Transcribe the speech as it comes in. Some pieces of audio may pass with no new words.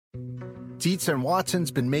Dietz and Watson's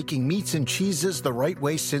been making meats and cheeses the right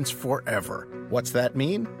way since forever. What's that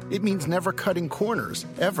mean? It means never cutting corners,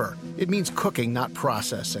 ever. It means cooking, not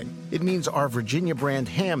processing. It means our Virginia brand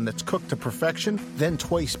ham that's cooked to perfection, then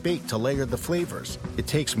twice baked to layer the flavors. It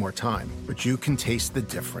takes more time, but you can taste the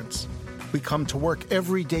difference. We come to work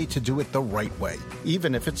every day to do it the right way,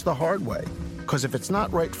 even if it's the hard way. Because if it's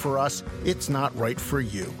not right for us, it's not right for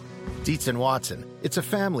you. Dietz and Watson, it's a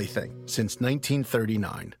family thing since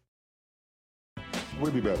 1939.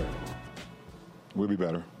 We'll be better. We'll be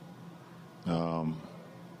better.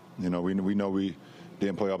 We know we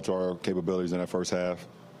didn't play up to our capabilities in that first half.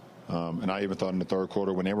 And I even thought in the third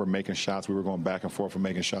quarter when they were making shots, we were going back and forth and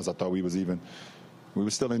making shots. I thought we were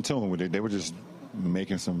still in tune with it. They were just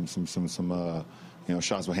making some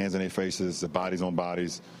shots with hands in their faces, bodies on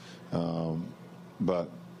bodies. But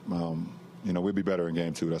we'll be better in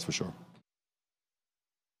game two, that's for sure.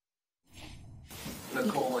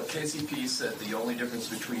 Nikola, KCP said the only difference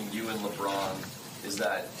between you and LeBron is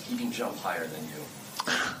that he can jump higher than you.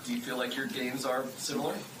 Do you feel like your games are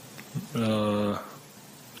similar?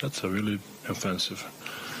 That's a really offensive.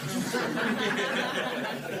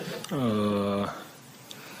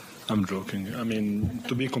 I'm joking. I mean,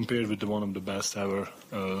 to be compared with one of the best ever,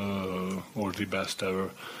 or the best ever,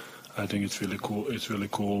 I think it's really cool. It's really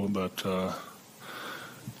cool, but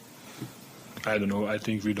I don't know. I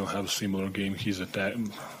think we don't have a similar game.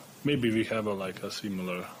 Maybe we have a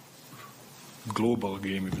similar global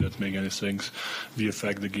game, if that makes any sense. We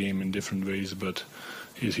affect the game in different ways, but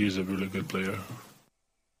he's a really good player.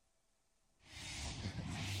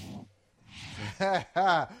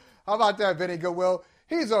 How about that, Vinny Goodwill?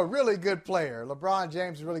 He's a really good player. LeBron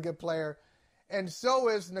James is a really good player. And so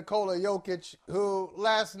is Nikola Jokic, who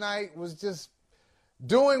last night was just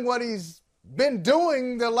doing what he's been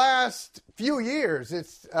doing the last few years.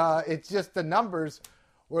 It's just the numbers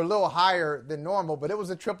were a little higher than normal, but it was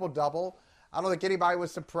a triple-double. I don't think anybody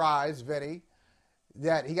was surprised, Vinny,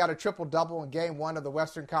 that he got a triple-double in Game 1 of the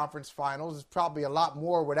Western Conference Finals. There's probably a lot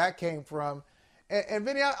more where that came from. And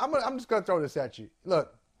Vinny, I'm just going to throw this at you.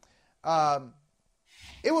 Look,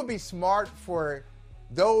 it would be smart for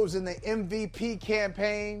those in the MVP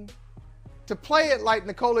campaign to play it like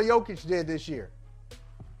Nikola Jokic did this year.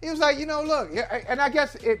 He was like, look, and I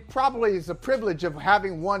guess it probably is a privilege of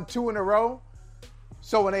having won 2 in a row.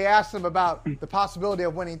 So when they asked him about the possibility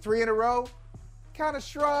of winning 3 in a row, kind of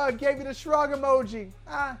shrugged, gave you the shrug emoji.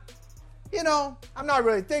 I'm not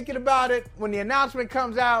really thinking about it. When the announcement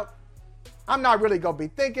comes out, I'm not really going to be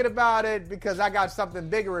thinking about it because I got something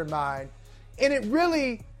bigger in mind. And it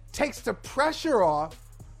really takes the pressure off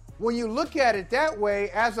when you look at it that way,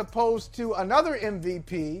 as opposed to another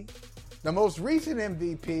MVP, the most recent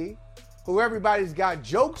MVP, who everybody's got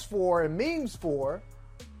jokes for and memes for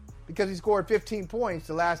because he scored 15 points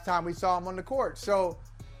the last time we saw him on the court. So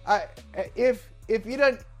if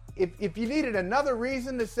you needed another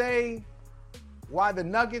reason to say why the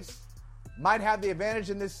Nuggets might have the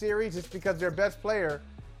advantage in this series, it's because their best player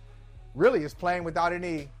really is playing without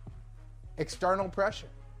any external pressure.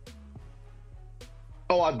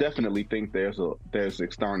 Oh, I definitely think there's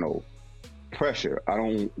external pressure. I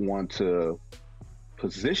don't want to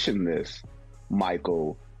position this,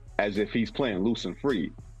 Michael, as if he's playing loose and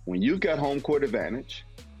free. When you've got home court advantage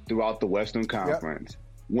throughout the Western Conference,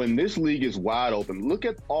 when this league is wide open, look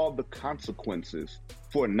at all the consequences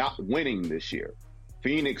for not winning this year.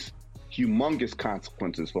 Phoenix, humongous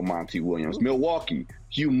consequences for Monty Williams. Milwaukee,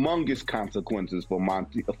 humongous consequences for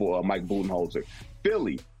Mike Budenholzer.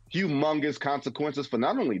 Philly, humongous consequences for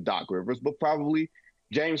not only Doc Rivers, but probably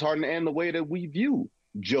James Harden and the way that we view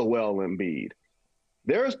Joel Embiid.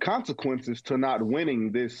 There's consequences to not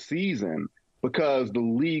winning this season because the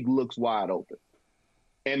league looks wide open.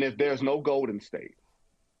 And if there's no Golden State,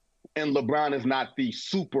 and LeBron is not the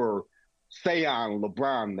super Saiyan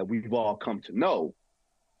LeBron that we've all come to know,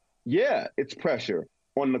 yeah, it's pressure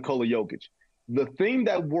on Nikola Jokic. The thing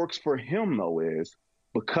that works for him, though, is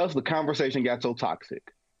because the conversation got so toxic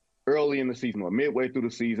early in the season or midway through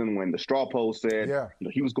the season when the straw poll said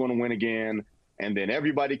he was going to win again, and then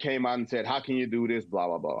everybody came out and said, how can you do this, blah,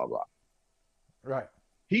 blah, blah, blah, blah. Right.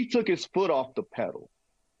 He took his foot off the pedal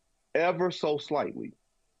ever so slightly,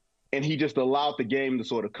 and he just allowed the game to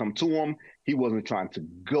sort of come to him. He wasn't trying to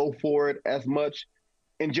go for it as much,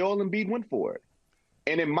 and Joel Embiid went for it.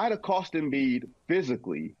 And it might have cost Embiid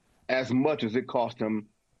physically as much as it cost him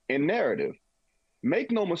in narrative.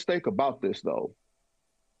 Make no mistake about this, though.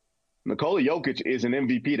 Nikola Jokic is an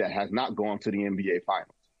MVP that has not gone to the NBA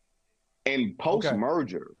Finals. And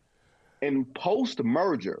post-merger,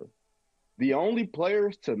 the only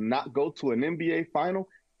players to not go to an NBA Final,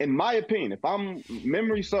 in my opinion, if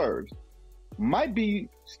memory serves, might be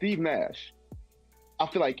Steve Nash. I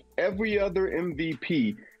feel like every other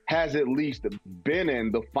MVP has at least been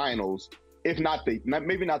in the finals, if not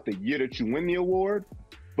maybe not the year that you win the award,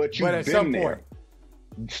 but you've been there.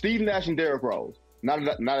 Steve Nash and Derrick Rose. Not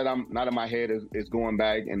that my head is going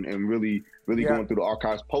back and really going through the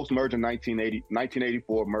archives. Post-merger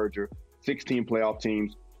 1984 merger, 16 playoff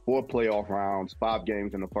teams, 4 playoff rounds, 5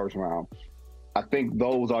 games in the first round. I think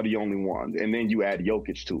those are the only ones. And then you add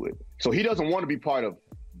Jokic to it. So he doesn't want to be part of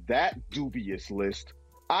that dubious list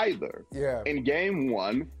either. Yeah. In game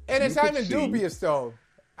 1. And it's not even dubious, though.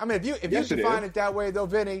 I mean, if you define it that way, though,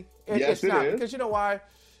 Vinny, it's not. Because you know why?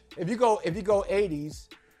 If you go 80s,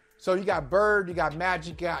 so you got Bird, you got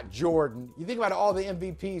Magic, you got Jordan. You think about all the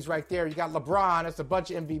MVPs right there. You got LeBron, that's a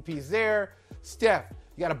bunch of MVPs there. Steph,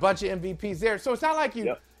 you got a bunch of MVPs there. So it's not like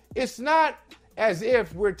it's not as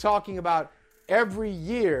if we're talking about every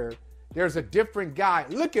year there's a different guy.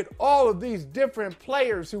 Look at all of these different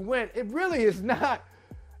players who went. It really is not.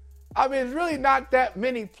 I mean, it's really not that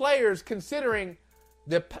many players considering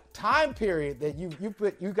the time period that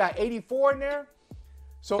you got 84 in there.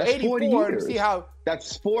 So that's 84, to see how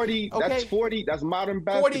that's 40. Okay. That's 40. That's modern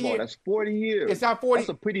basketball. That's 40 years. It's not 40. That's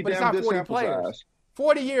a pretty damn good sample size.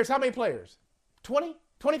 40 years. How many players? 20?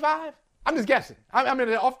 25? I'm just guessing. I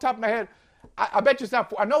mean, off the top of my head, I bet you it's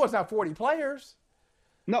not. I know it's not 40 players.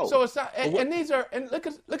 No. So it's not. And these are. And look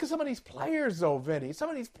at some of these players, though, Vinny. Some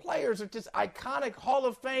of these players are just iconic, Hall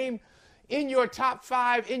of Fame, in your top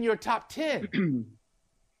 5, in your top 10.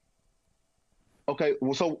 Okay.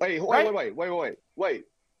 Well, so wait.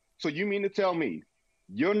 So you mean to tell me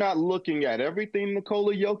you're not looking at everything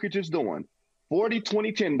Nikola Jokic is doing?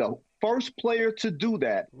 2010, the first player to do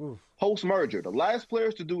that post-merger. The last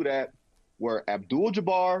players to do that were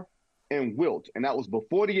Abdul-Jabbar and Wilt, and that was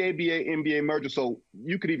before the NBA merger. So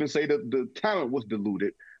you could even say that the talent was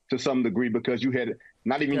diluted to some degree because you had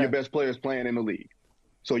not even your best players playing in the league.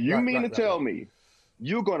 So you mean to tell me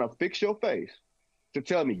you're going to fix your face to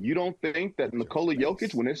tell me you don't think that Nikola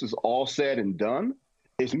Jokic, when this is all said and done,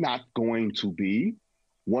 is not going to be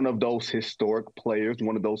one of those historic players,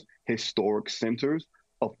 one of those historic centers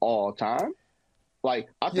of all time? Like,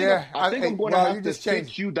 I think I'm going to have to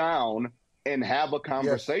sit you down and have a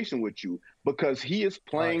conversation with you because he is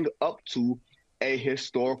playing up to a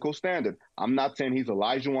historical standard. I'm not saying he's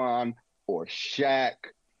Olajuwon or Shaq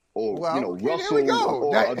or Russell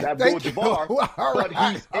or Abdul-Jabbar, but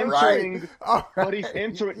he's entering. But he's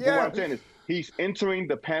entering. What I'm saying is he's entering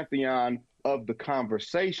the pantheon of the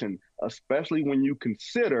conversation, especially when you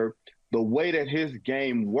consider the way that his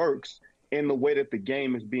game works and the way that the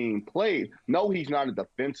game is being played. No, he's not a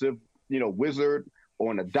defensive, wizard or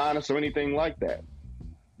an Adonis or anything like that.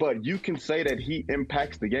 But you can say that he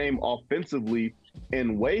impacts the game offensively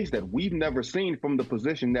in ways that we've never seen from the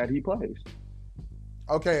position that he plays.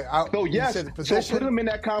 Okay. So put him in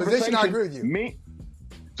that conversation. Position, I agree with you.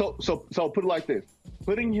 So put it like this: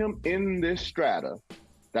 putting him in this strata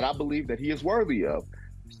that I believe that he is worthy of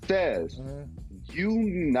says you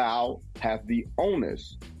now have the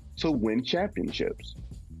onus to win championships,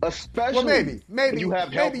 especially when you have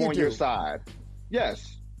help on your side.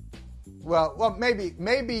 Yes. Well,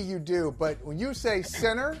 maybe you do, but when you say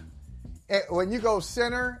center, when you go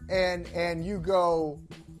center and you go,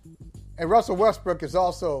 and Russell Westbrook is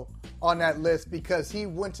also on that list because he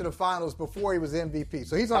went to the finals before he was MVP,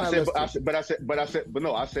 so he's on that list.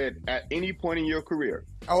 I said at any point in your career.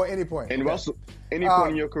 Oh, at any point. And Russell, any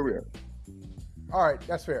point in your career. All right,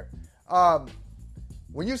 that's fair.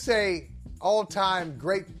 When you say all-time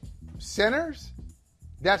great centers,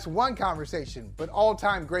 that's one conversation. But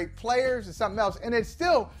all-time great players is something else. And it's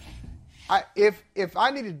still, if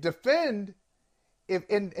I need to defend, if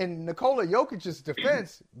in Nikola Jokic's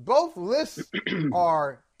defense, both lists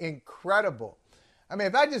are incredible. I mean,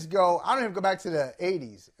 if I just go, I don't even go back to the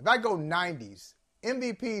 80s. If I go 90s,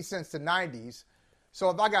 MVP since the 90s. So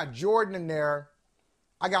if I got Jordan in there,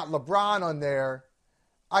 I got LeBron on there,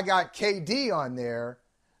 I got KD on there,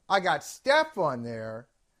 I got Steph on there,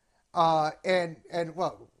 and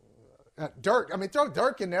Dirk. I mean, throw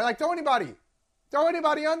Dirk in there. Like, throw anybody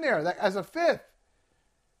on there as a fifth.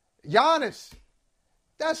 Giannis.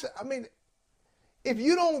 If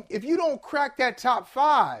you don't crack that top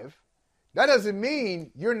 5, that doesn't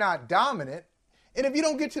mean you're not dominant. And if you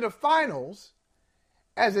don't get to the finals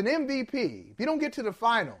as an MVP, if you don't get to the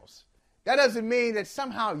finals, that doesn't mean that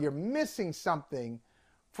somehow you're missing something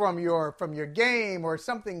from your game or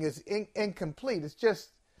something is incomplete. It's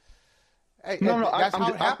just that's how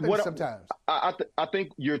it happens sometimes. I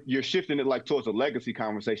think you're shifting it like towards a legacy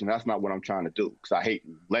conversation. That's not what I'm trying to do because I hate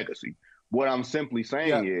legacy. What I'm simply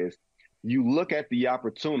saying is you look at the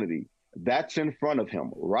opportunity That's in front of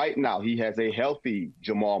him. Right now, he has a healthy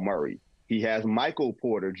Jamal Murray. He has Michael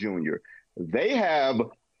Porter Jr. They have,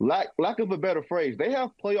 lack of a better phrase, they have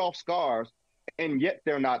playoff scars, and yet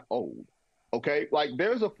they're not old. Okay? Like,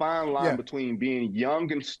 there's a fine line between being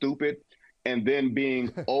young and stupid and then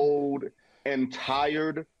being old and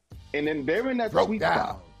tired. And then they're in that sweet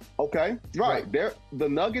spot. Okay? Right. The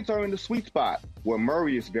Nuggets are in the sweet spot where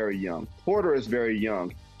Murray is very young. Porter is very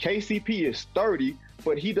young. KCP is 30,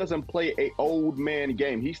 but he doesn't play a old man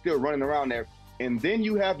game. He's still running around there. And then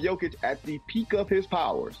you have Jokic at the peak of his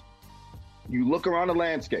powers. You look around the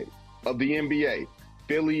landscape of the NBA.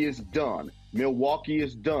 Philly is done. Milwaukee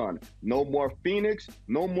is done. No more Phoenix.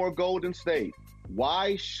 No more Golden State.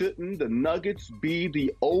 Why shouldn't the Nuggets be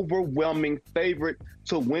the overwhelming favorite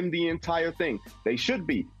to win the entire thing? They should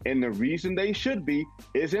be. And the reason they should be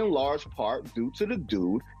is in large part due to the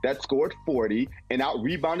dude that scored 40 and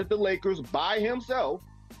out-rebounded the Lakers by himself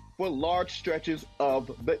for large stretches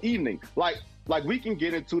of the evening. Like we can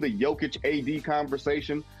get into the Jokic AD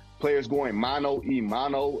conversation, players going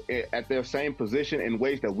mano-a-mano at their same position in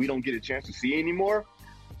ways that we don't get a chance to see anymore.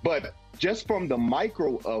 But just from the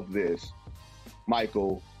micro of this,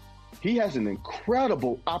 Michael, he has an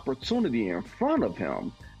incredible opportunity in front of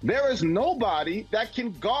him. There is nobody that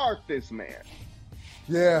can guard this man.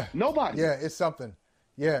 Yeah. Nobody. Yeah, it's something.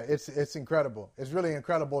 Yeah, it's incredible. It's really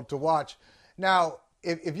incredible to watch. Now,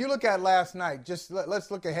 if you look at last night, just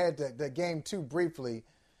let's look ahead to Game 2 briefly.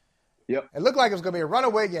 Yep. It looked like it was going to be a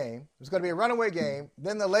runaway game.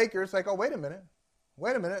 Then the Lakers, like, oh, wait a minute.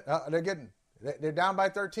 They're down by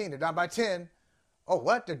 13. They're down by 10. Oh,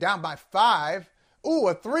 what? They're down by 5. Ooh,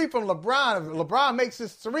 a 3 from LeBron. If LeBron makes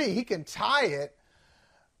this 3, he can tie it.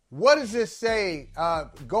 What does this say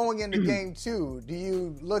going into Game 2? Do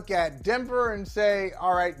you look at Denver and say,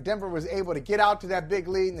 all right, Denver was able to get out to that big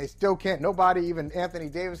lead and they still can't, nobody, even Anthony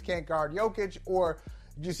Davis can't guard Jokic? Or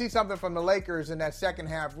do you see something from the Lakers in that second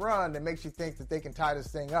half run that makes you think that they can tie this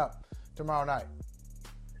thing up tomorrow night?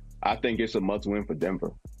 I think it's a must win for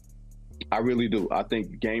Denver. I really do. I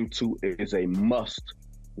think Game 2 is a must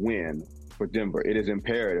win for Denver. It is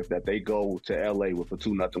imperative that they go to LA with a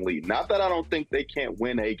 2-0 lead. Not that I don't think they can't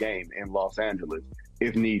win a game in Los Angeles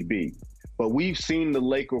if need be, but we've seen the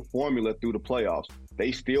Laker formula through the playoffs.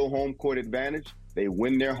 They steal home court advantage. They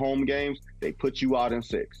win their home games. They put you out in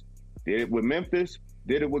 6. Did it with Memphis.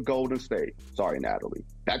 Did it with Golden State. Sorry, Natalie.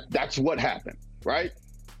 That's what happened, right?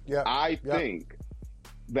 Yeah. I think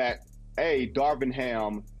that Darvin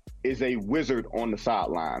Ham is a wizard on the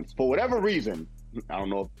sidelines for whatever reason. I don't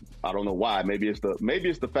know why. Maybe it's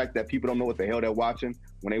the fact that people don't know what the hell they're watching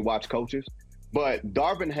when they watch coaches. But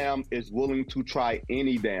Darvin Ham is willing to try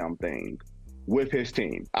any damn thing with his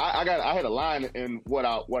team. I had a line in what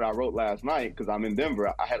I wrote last night because I'm in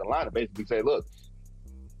Denver. I had a line to basically say, look,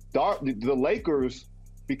 the Lakers,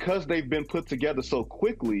 because they've been put together so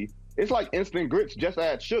quickly, it's like instant grits, just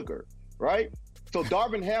add sugar, right? So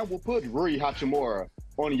Darvin Ham will put Rui Hachimura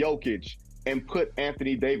on Jokic and put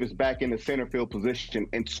Anthony Davis back in the center field position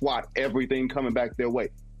and swat everything coming back their way.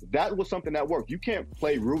 That was something that worked. You can't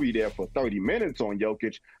play Rui there for 30 minutes on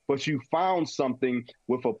Jokic, but you found something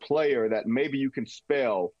with a player that maybe you can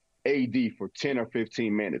spell AD for 10 or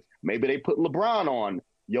 15 minutes. Maybe they put LeBron on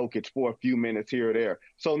Jokic for a few minutes here or there.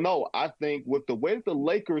 So, no, I think with the way that the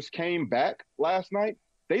Lakers came back last night,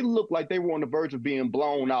 they looked like they were on the verge of being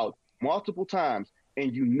blown out multiple times,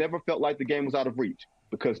 and you never felt like the game was out of reach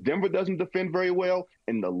because Denver doesn't defend very well,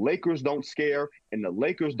 and the Lakers don't scare, and the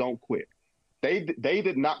Lakers don't quit. They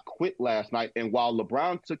did not quit last night, and while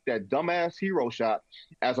LeBron took that dumbass hero shot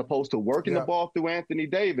as opposed to working the ball through Anthony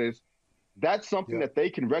Davis, that's something that they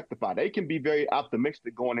can rectify. They can be very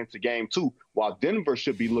optimistic going into Game 2, while Denver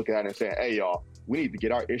should be looking at it and saying, hey, y'all, we need to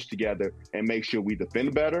get our ish together and make sure we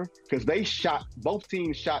defend better because both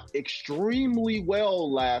teams shot extremely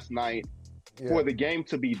well last night for the game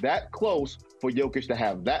to be that close, for Jokic to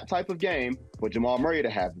have that type of game, for Jamal Murray to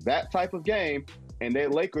have that type of game, and the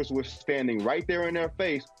Lakers were standing right there in their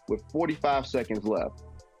face with 45 seconds left.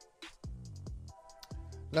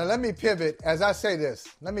 Now, let me pivot. As I say this,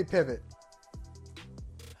 let me pivot.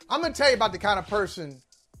 I'm going to tell you about the kind of person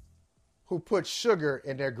who puts sugar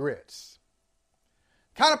in their grits.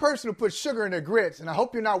 Kind of person who puts sugar in their grits, and I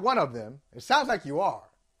hope you're not one of them. It sounds like you are,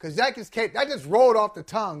 because that just rolled off the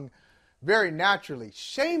tongue very naturally.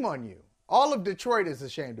 Shame on you. All of Detroit is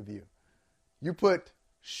ashamed of you. You put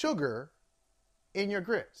sugar in your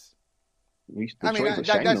grits. Where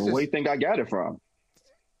do you think I got it from?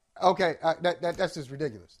 Okay, that's just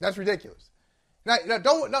ridiculous. That's ridiculous. Now,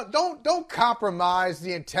 don't compromise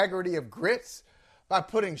the integrity of grits by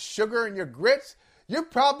putting sugar in your grits. You're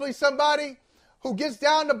probably somebody who gets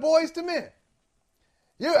down to boys to men.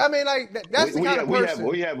 That's the kind of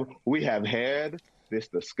person. We have had this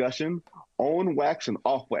discussion on wax and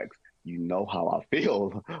off wax. You know how I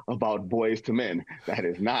feel about boys to men. That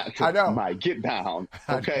is not my get down.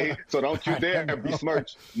 Okay, so don't you dare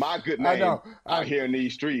besmirch my good name out here in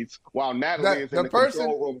these streets while Natalie is in the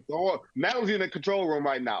control room. Natalie's in the control room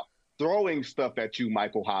right now, throwing stuff at you,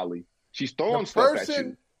 Michael Holley. She's throwing stuff at you. The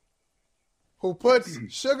person who puts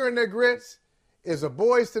sugar in their grits is a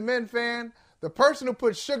boys to men fan. The person who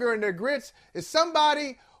puts sugar in their grits is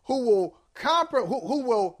somebody who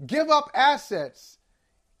will give up assets,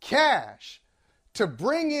 cash, to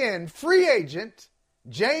bring in free agent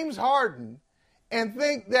James Harden and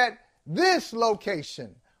think that this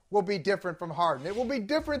location will be different from Harden. It will be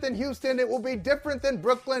different than Houston. It will be different than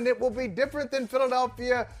Brooklyn. It will be different than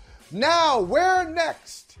Philadelphia. Now, where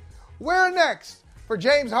next? Where next for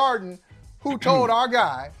James Harden, who told our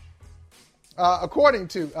guy, according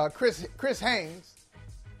to Chris Haynes,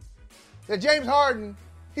 that James Harden,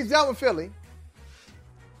 he's done with Philly.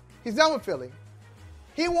 He's done with Philly.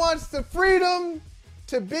 He wants the freedom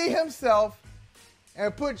to be himself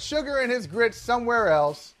and put sugar in his grits somewhere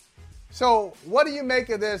else. So what do you make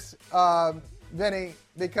of this, Vinny?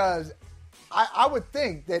 Because I would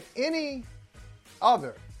think that any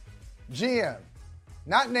other GM,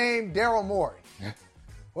 not named Daryl Morey,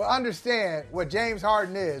 will understand what James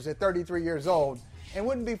Harden is at 33 years old and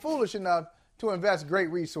wouldn't be foolish enough to invest great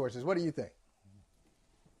resources. What do you think?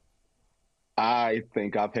 I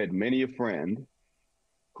think I've had many a friend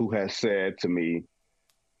who has said to me,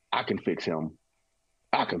 I can fix him.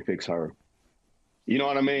 I can fix her. You know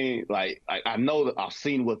what I mean? Like, I know that I've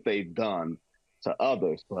seen what they've done to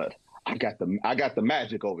others, but I got the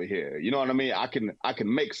magic over here. You know what I mean? I can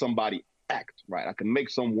make somebody act right. I can make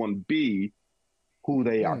someone be who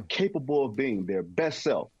they are capable of being, their best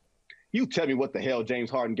self. You tell me what the hell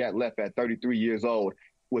James Harden got left at 33 years old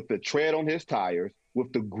with the tread on his tires,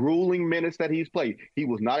 with the grueling minutes that he's played. He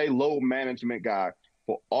was not a low management guy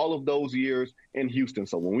for all of those years in Houston.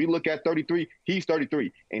 So when we look at 33, he's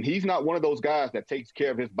 33. And he's not one of those guys that takes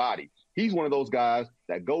care of his body. He's one of those guys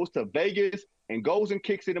that goes to Vegas and goes and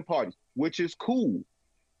kicks it in parties, which is cool.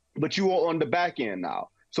 But you are on the back end now.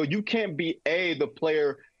 So you can't be the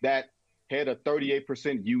player that had a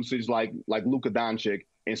 38% usage like Luka Doncic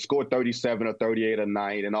and scored 37 or 38 a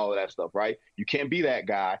night and all of that stuff, right? You can't be that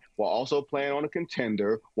guy while also playing on a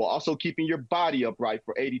contender, while also keeping your body upright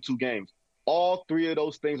for 82 games. All three of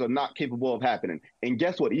those things are not capable of happening. And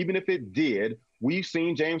guess what? Even if it did, we've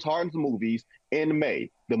seen James Harden's movies in May,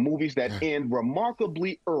 the movies that end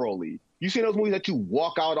remarkably early. You see those movies that you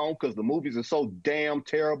walk out on because the movies are so damn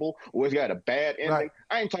terrible or it's got a bad ending? Right.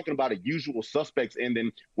 I ain't talking about a Usual Suspects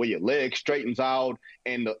ending where your leg straightens out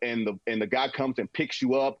and the guy comes and picks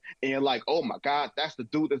you up and you're like, oh my God, that's the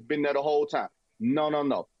dude that's been there the whole time.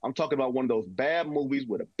 No. I'm talking about one of those bad movies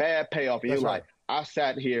with a bad payoff. And you're like, I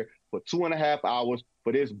sat here for 2.5 hours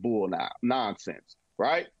for this nonsense,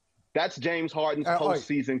 right? That's James Harden's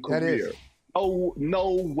postseason career. Oh,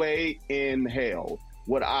 no way in hell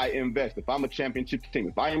would I invest if I'm a championship team,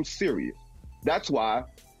 if I am serious. That's why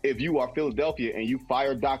if you are Philadelphia and you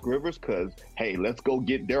fire Doc Rivers because, hey, let's go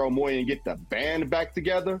get Daryl Morey and get the band back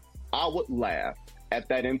together, I would laugh at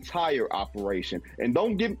that entire operation. And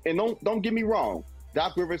don't get me wrong,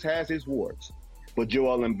 Doc Rivers has his warts. But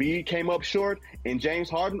Joel Embiid came up short, and James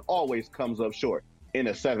Harden always comes up short in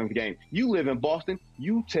the seventh game. You live in Boston.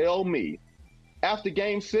 You tell me, after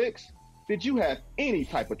Game 6, did you have any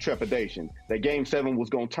type of trepidation that Game 7 was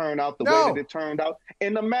going to turn out the way that it turned out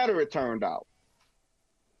in the manner it turned out?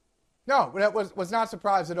 No, that was not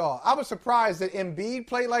surprised at all. I was surprised that Embiid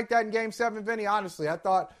played like that in Game 7, Vinny. Honestly, I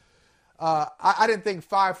thought I didn't think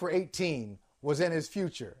 5 for 18 was in his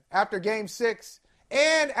future. After Game 6,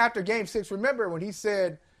 and after Game 6, remember when he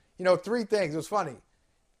said, 3 things. It was funny.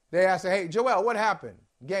 They asked him, hey, Joel, what happened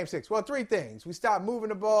in Game 6? Well, 3 things. We stopped moving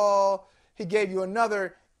the ball. He gave you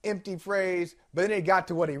another empty phrase, but then he got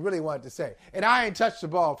to what he really wanted to say. And I ain't touched the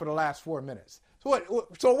ball for the last 4 minutes. So it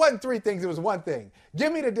wasn't 3 things. It was 1 thing.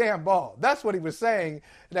 Give me the damn ball. That's what he was saying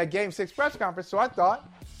in that Game 6 press conference. So I thought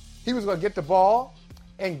he was going to get the ball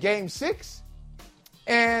in Game 6.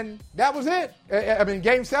 And that was it. I mean,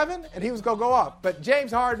 Game 7, and he was going to go off. But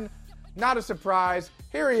James Harden, not a surprise.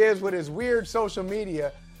 Here he is with his weird social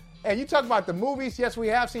media. And you talk about the movies. Yes, we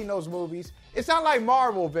have seen those movies. It's not like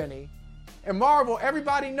Marvel, Vinny. And Marvel,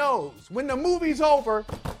 everybody knows. When the movie's over,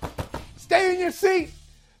 stay in your seat.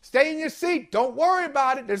 Stay in your seat. Don't worry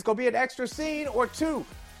about it. There's going to be an extra scene or 2.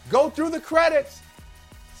 Go through the credits.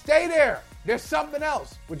 Stay there. There's something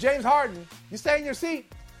else. With James Harden, you stay in your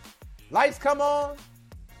seat. Lights come on.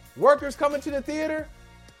 Workers coming to the theater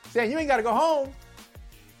saying you ain't got to go home,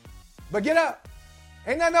 but get up.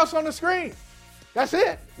 Ain't nothing else on the screen. That's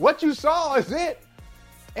it. What you saw is it.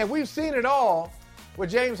 And we've seen it all with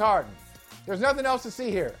James Harden. There's nothing else to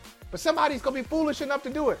see here. But somebody's going to be foolish enough to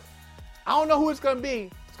do it. I don't know who it's going to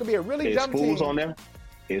be. It's going to be a really dumb team. It's fools on them.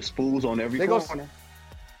 It's fools on every corner.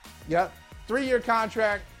 Yep. 3-year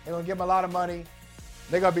contract. They're going to give them a lot of money.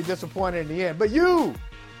 They're going to be disappointed in the end. But you,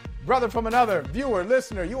 brother from another, viewer,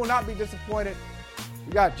 listener, you will not be disappointed.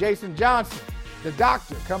 We got Jason Johnson, the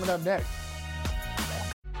doctor, coming up next.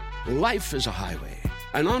 Life is a highway,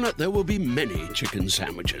 and on it there will be many chicken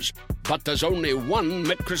sandwiches. But there's only one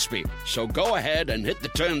McCrispy. So go ahead and hit the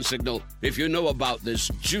turn signal if you know about this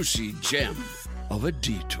juicy gem of a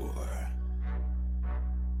detour.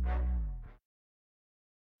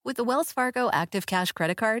 With the Wells Fargo Active Cash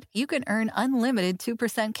Credit Card, you can earn unlimited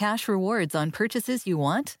 2% cash rewards on purchases you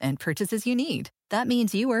want and purchases you need. That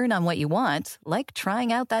means you earn on what you want, like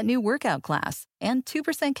trying out that new workout class, and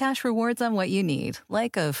 2% cash rewards on what you need,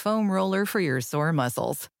 like a foam roller for your sore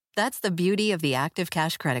muscles. That's the beauty of the Active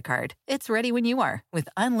Cash Credit Card. It's ready when you are, with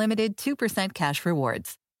unlimited 2% cash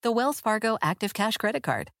rewards. The Wells Fargo Active Cash Credit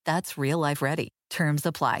Card. That's real life ready. Terms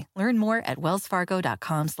apply. Learn more at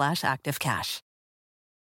wellsfargo.com/activecash.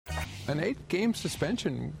 An 8-game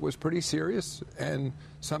suspension was pretty serious and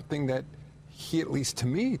something that he, at least to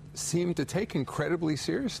me, seemed to take incredibly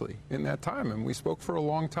seriously in that time. And we spoke for a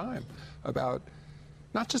long time about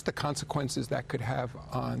not just the consequences that could have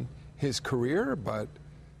on his career, but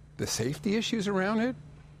the safety issues around it.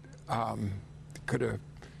 Could have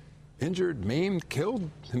injured, maimed, killed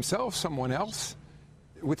himself, someone else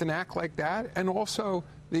with an act like that. And also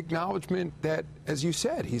the acknowledgement that, as you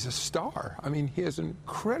said, he's a star. I mean, he has an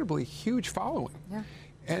incredibly huge following. Yeah.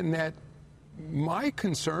 And that my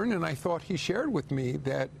concern, and I thought he shared with me,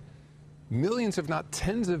 that millions, if not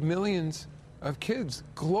tens of millions of kids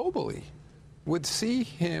globally would see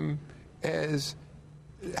him as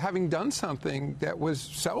having done something that was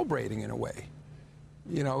celebrating in a way.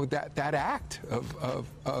 You know, that act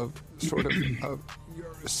of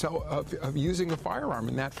using a firearm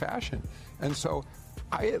in that fashion. And so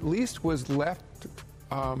I at least was left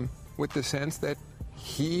with the sense that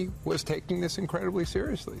he was taking this incredibly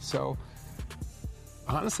seriously. So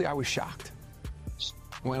honestly, I was shocked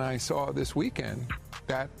when I saw this weekend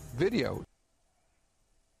that video.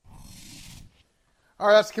 All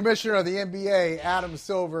right, that's the commissioner of the NBA, Adam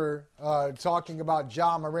Silver, talking about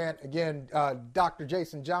Ja Morant. Again, Dr.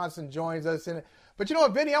 Jason Johnson joins us in it. But you know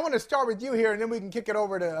what, Vinny, I want to start with you here, and then we can kick it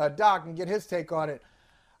over to Doc and get his take on it.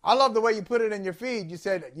 I love the way you put it in your feed. You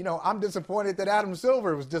said, you know, I'm disappointed that Adam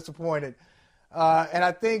Silver was disappointed. And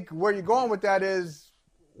I think where you're going with that is,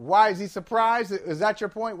 why is he surprised? Is that your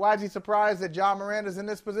point? Why is he surprised that Ja Morant is in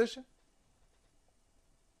this position?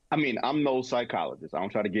 I mean, I'm no psychologist. I don't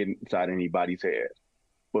try to get inside anybody's head.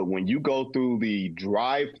 But when you go through the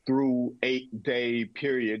drive-through 8-day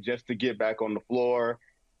period just to get back on the floor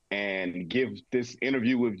and give this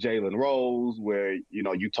interview with Jalen Rose where, you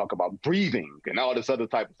know, you talk about breathing and all this other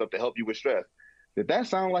type of stuff to help you with stress, did that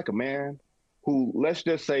sound like a man who, let's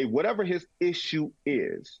just say, whatever his issue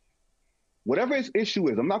is,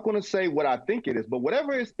 I'm not going to say what I think it is, but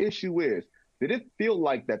whatever his issue is, did it feel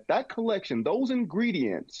like that collection, those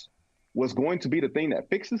ingredients, was going to be the thing that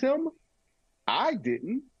fixes him? I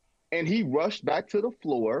didn't. And he rushed back to the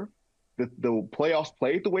floor. The playoffs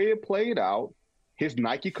played the way it played out. His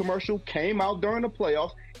Nike commercial came out during the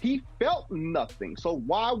playoffs. He felt nothing. So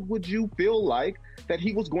why would you feel like that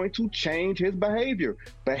he was going to change his behavior?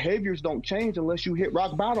 Behaviors don't change unless you hit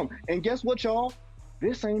rock bottom. And guess what, y'all?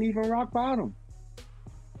 This ain't even rock bottom.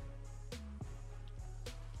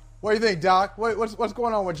 What do you think, Doc? What's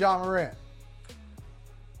going on with Ja Morant?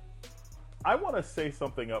 I want to say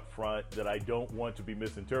something up front that I don't want to be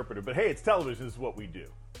misinterpreted, but hey, it's television, this is what we do.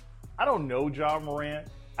 I don't know Ja Morant.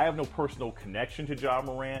 I have no personal connection to Ja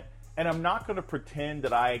Morant, and I'm not going to pretend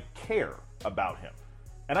that I care about him.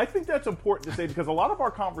 And I think that's important to say because a lot of our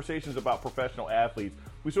conversations about professional athletes,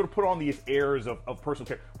 we sort of put on these airs of personal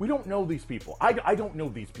care. We don't know these people. I don't know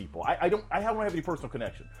these people. I don't have any personal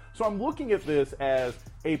connection. So I'm looking at this as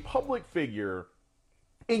a public figure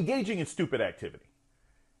engaging in stupid activity.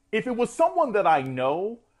 If it was someone that I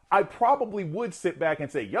know, I probably would sit back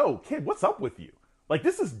and say, yo, kid, what's up with you? Like,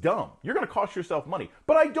 this is dumb. You're going to cost yourself money.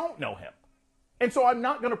 But I don't know him. And so I'm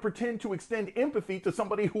not going to pretend to extend empathy to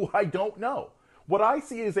somebody who I don't know. What I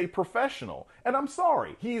see is a professional. And I'm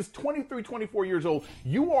sorry, he is 23, 24 years old.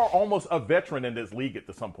 You are almost a veteran in this league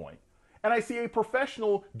at some point. And I see a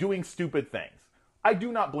professional doing stupid things. I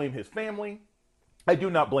do not blame his family. I do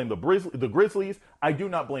not blame the Grizzlies. I do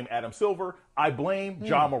not blame Adam Silver. I blame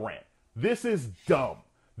Ja Morant. This is dumb.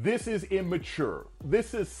 This is immature.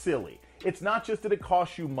 This is silly. It's not just that it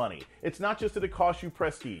costs you money. It's not just that it costs you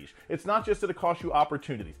prestige. It's not just that it costs you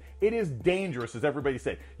opportunities. It is dangerous, as everybody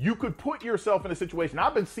said. You could put yourself in a situation.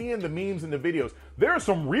 I've been seeing the memes and the videos. There are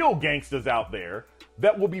some real gangsters out there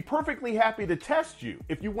that will be perfectly happy to test you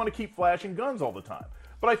if you want to keep flashing guns all the time.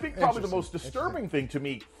 But I think probably the most disturbing thing to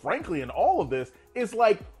me, frankly, in all of this is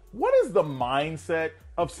like, what is the mindset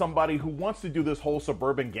of somebody who wants to do this whole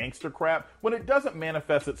suburban gangster crap when it doesn't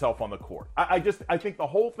manifest itself on the court? I think the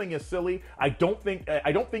whole thing is silly. I don't think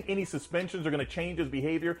any suspensions are going to change his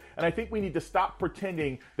behavior, and I think we need to stop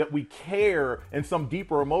pretending that we care in some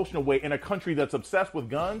deeper emotional way in a country that's obsessed with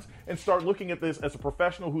guns and start looking at this as a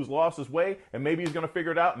professional who's lost his way, and maybe he's going to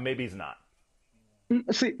figure it out, and maybe he's not.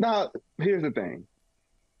 See, now here's the thing.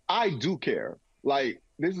 I do care. Like,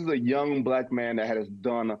 this is a young black man that has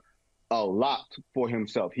done a lot for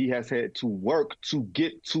himself. He has had to work to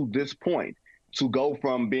get to this point, to go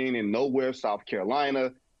from being in nowhere, South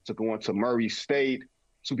Carolina, to going to Murray State,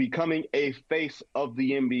 to becoming a face of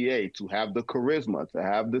the NBA, to have the charisma, to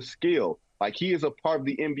have the skill. Like, he is a part of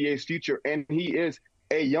the NBA's future, and he is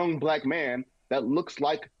a young black man that looks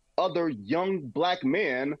like other young black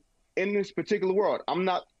men in this particular world. I'm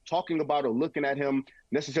not talking about or looking at him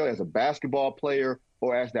necessarily as a basketball player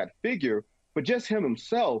or as that figure, but just him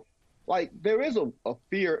himself. Like, there is a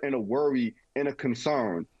fear and a worry and a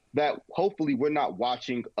concern that hopefully we're not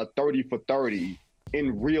watching a 30 for 30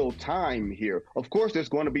 in real time here. Of course, there's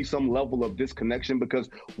going to be some level of disconnection because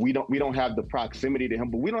we don't have the proximity to him,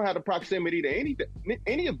 but we don't have the proximity to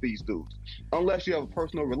any of these dudes unless you have a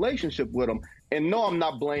personal relationship with them. And no, I'm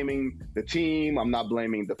not blaming the team. I'm not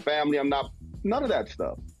blaming the family. None of that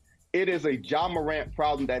stuff. It is a Ja Morant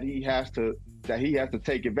problem that he has to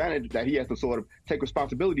take advantage, that he has to sort of take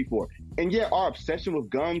responsibility for. And yeah, our obsession with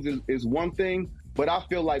guns is one thing, but I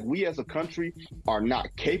feel like we as a country are not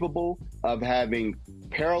capable of having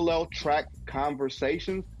parallel track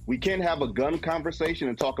conversations. We can't have a gun conversation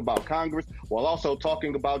and talk about Congress while also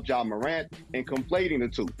talking about Ja Morant and conflating the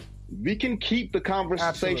two. We can keep the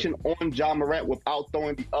conversation on Ja Morant without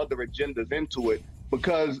throwing the other agendas into it,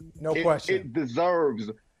 because it deserves,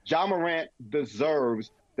 Ja Morant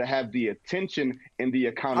deserves to have the attention and the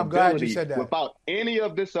accountability without any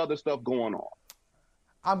of this other stuff going on.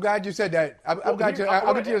 I'm glad you said that. I'll get to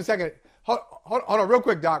you in a second. Hold on real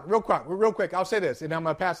quick, Doc. Real quick. I'll say this, and I'm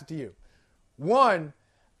going to pass it to you. One,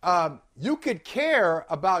 you could care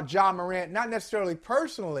about Ja Morant, not necessarily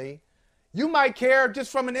personally. You might care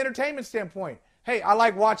just from an entertainment standpoint. Hey, I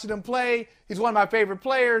like watching him play. He's one of my favorite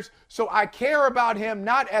players. So I care about him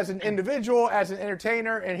not as an individual, as an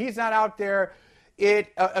entertainer, and he's not out there.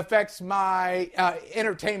 It affects my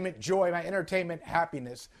entertainment joy, my entertainment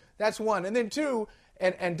happiness. That's one. And then two,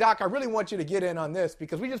 and Doc, I really want you to get in on this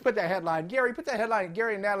because we just put that headline. Gary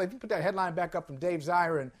and Natalie, if you put that headline back up from Dave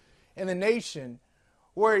Zirin in The Nation,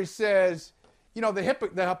 where he says, you know, the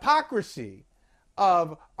hypocrisy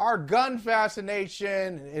of our gun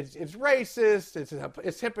fascination, it's racist,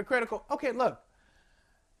 it's hypocritical. Okay, look,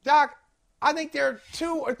 Doc, I think there are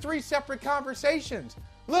 2 or 3 separate conversations.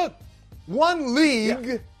 Look, one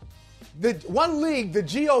league, the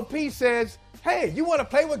GOP says, hey, you want to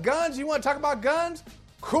play with guns? You want to talk about guns?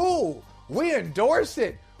 Cool. We endorse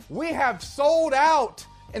it. We have sold out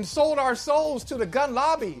and sold our souls to the gun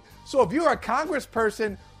lobby. So if you're a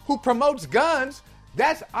congressperson who promotes guns,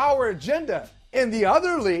 that's our agenda. In the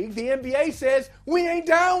other league, the NBA says, we ain't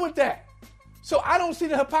down with that. So I don't see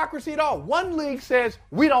the hypocrisy at all. One league says,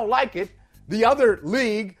 we don't like it. The other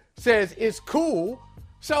league says, it's cool.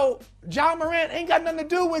 So Ja Morant ain't got nothing to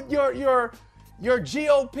do with your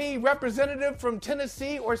GOP representative from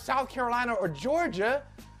Tennessee or South Carolina or Georgia.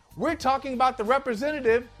 We're talking about the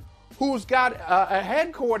representative who's got a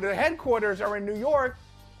headquarters. The headquarters are in New York,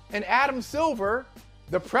 and Adam Silver,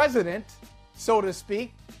 the president, so to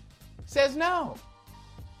speak, says no.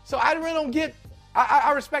 So I really don't get,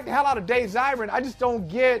 I respect the hell out of Dave Zirin. I just don't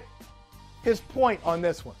get his point on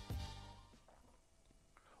this one.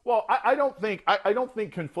 Well, I don't think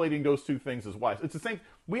conflating those two things is wise. It's the same.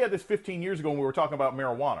 We had this 15 years ago when we were talking about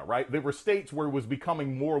marijuana, right? There were states where it was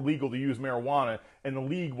becoming more legal to use marijuana, and the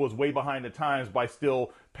league was way behind the times by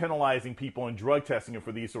still penalizing people and drug testing them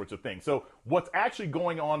for these sorts of things. So what's actually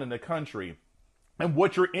going on in the country and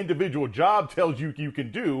what your individual job tells you you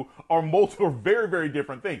can do are multiple, very, very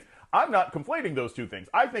different things. I'm not conflating those two things.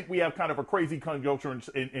 I think we have kind of a crazy conjuncture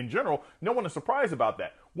in general. No one is surprised about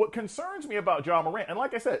that. What concerns me about Ja Morant, and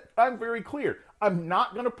like I said, I'm very clear, I'm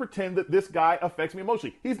not going to pretend that this guy affects me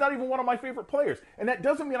emotionally. He's not even one of my favorite players. And that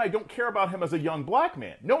doesn't mean I don't care about him as a young black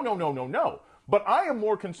man. No. But I am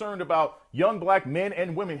more concerned about young black men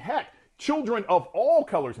and women, heck, children of all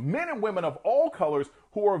colors, men and women of all colors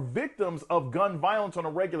who are victims of gun violence on a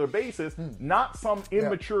regular basis, not some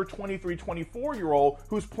immature 23, 24-year-old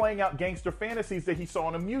who's playing out gangster fantasies that he saw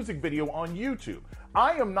in a music video on YouTube.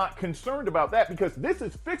 I am not concerned about that because this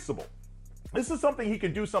is fixable. This is something he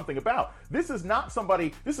can do something about. This is not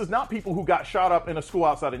people who got shot up in a school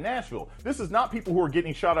outside of Nashville. This is not people who are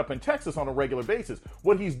getting shot up in Texas on a regular basis.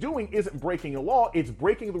 What he's doing isn't breaking the law, it's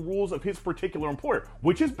breaking the rules of his particular employer,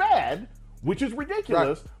 which is bad, which is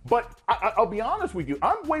ridiculous. Right. But I'll be honest with you,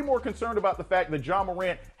 I'm way more concerned about the fact that Ja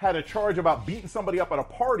Morant had a charge about beating somebody up at a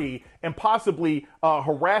party and possibly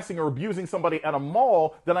harassing or abusing somebody at a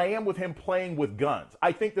mall than I am with him playing with guns.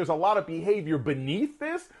 I think there's a lot of behavior beneath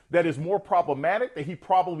this that is more problematic that he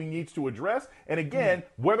probably needs to address. And again,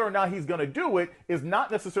 whether or not he's going to do it is not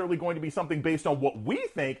necessarily going to be something based on what we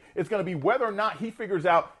think. It's going to be whether or not he figures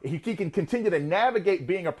out he can continue to navigate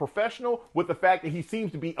being a professional with the fact that he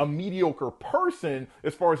seems to be a mediocre person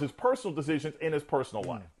as far as his personal decisions in his personal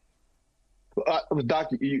life. Doc,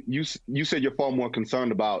 you said you're far more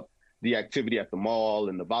concerned about the activity at the mall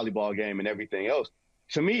and the volleyball game and everything else.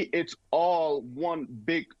 To me, it's all one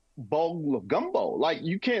big bowl of gumbo. Like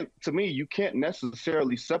you can't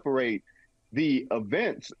necessarily separate the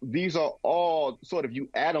events. These are all sort of, you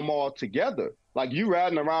add them all together. Like you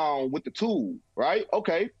riding around with the tool, right?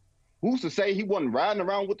 Okay. Who's to say he wasn't riding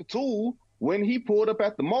around with the tool when he pulled up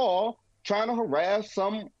at the mall trying to harass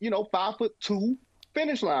some, 5'2"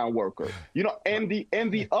 finish line worker, and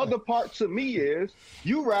the other part to me is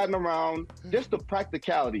you riding around, just the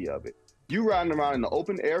practicality of it. You riding around in an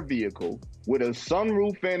open air vehicle with a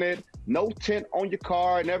sunroof in it, no tent on your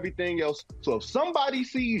car and everything else. So if somebody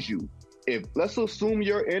sees you, let's assume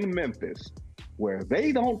you're in Memphis where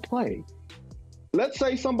they don't play. Let's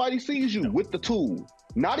say somebody sees you with the tool,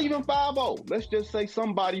 not even 5-0. Let's just say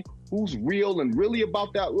somebody who's real and really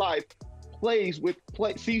about that life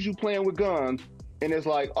sees you playing with guns and it's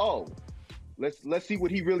like, oh, let's see what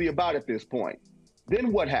he really about at this point.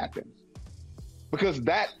 Then what happens? Because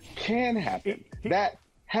that can happen. That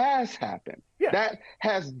has happened. Yeah. That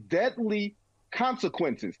has deadly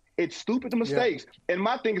consequences. It's stupid mistakes. Yeah. And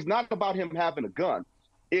my thing is not about him having a gun.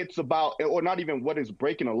 It's about, or not even what is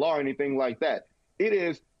breaking a law or anything like that. It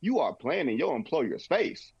is, you are playing in your employer's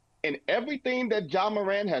face. And everything that Ja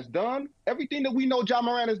Morant has done, everything that we know Ja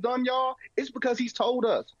Morant has done, y'all, it's because he's told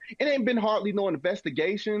us. It ain't been hardly no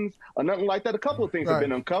investigations or nothing like that. A couple of things have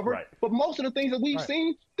been uncovered. Right. But most of the things that we've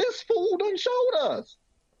seen, this fool done showed us.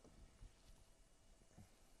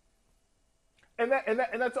 And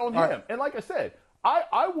that's on him. And like I said,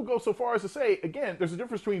 I will go so far as to say, again, there's a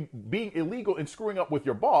difference between being illegal and screwing up with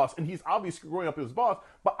your boss, and he's obviously screwing up his boss,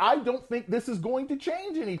 but I don't think this is going to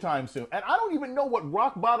change anytime soon. And I don't even know what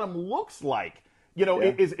rock bottom looks like.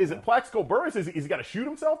 Is it Plaxico Burress? Is he got to shoot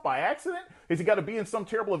himself by accident? Has he got to be in some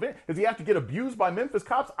terrible event? Does he have to get abused by Memphis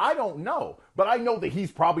cops? I don't know. But I know that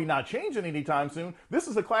he's probably not changing anytime soon. This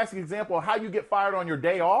is a classic example of how you get fired on your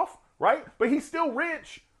day off, right? But he's still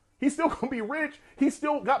rich. He's still going to be rich. He's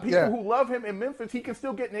still got people who love him in Memphis. He can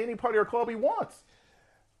still get in any party or club he wants.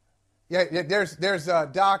 Yeah, there's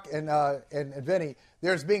Doc and Vinny.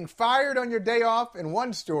 There's being fired on your day off in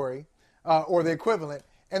one story, or the equivalent.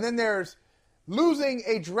 And then there's losing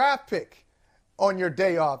a draft pick on your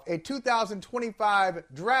day off, a 2025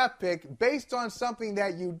 draft pick based on something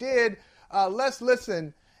that you did. Let's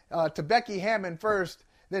listen to Becky Hammon first,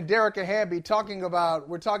 then Dearica Hamby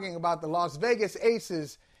we're talking about the Las Vegas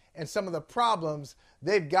Aces and some of the problems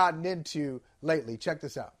they've gotten into lately. Check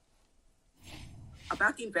this out.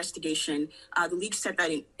 About the investigation, the league said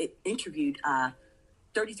that it interviewed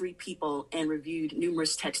 33 people and reviewed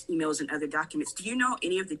numerous text, emails, and other documents. Do you know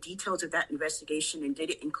any of the details of that investigation, and did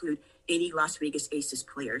it include any Las Vegas Aces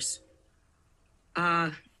players?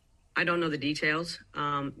 I don't know the details,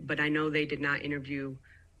 but I know they did not interview,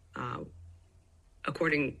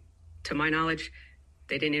 according to my knowledge,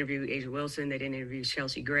 they didn't interview Asia Wilson. They didn't interview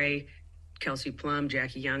Chelsea Gray, Kelsey Plum,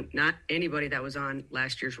 Jackie Young. Not anybody that was on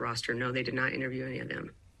last year's roster. No, they did not interview any of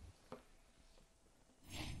them.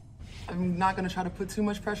 I'm not going to try to put too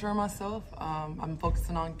much pressure on myself. I'm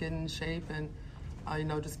focusing on getting in shape and,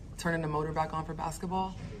 just turning the motor back on for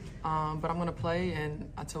basketball. But I'm going to play,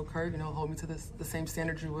 and I told Kurt, hold me to the same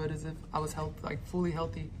standard you would as if I was fully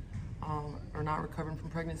healthy or not recovering from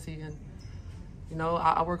pregnancy. And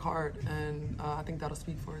I work hard, and I think that'll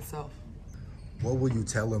speak for itself. What will you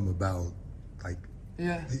tell him about,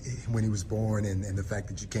 when he was born, and the fact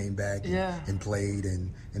that you came back and played,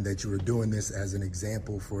 and that you were doing this as an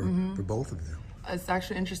example for both of them. It's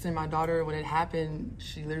actually interesting. My daughter, when it happened,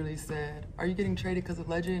 she literally said, "Are you getting traded because of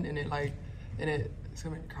Legend?" And it's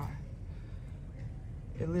gonna make me cry.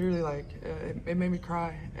 It literally it made me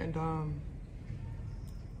cry. And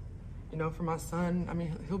for my son, I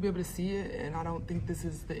mean, he'll be able to see it, and I don't think this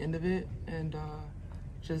is the end of it. And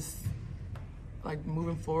just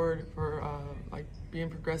moving forward for being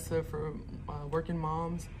progressive for working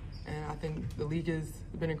moms. And I think the league has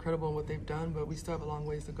been incredible in what they've done, but we still have a long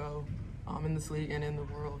ways to go in this league and in the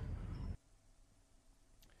world.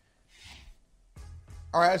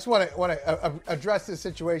 All right, I just want to address this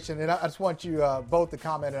situation, and I just want you both to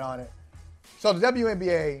comment on it. So the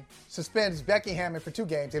WNBA suspends Becky Hammon for 2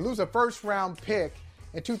 games. They lose a first-round pick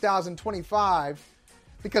in 2025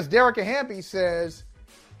 because Dearica Hamby says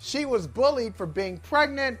she was bullied for being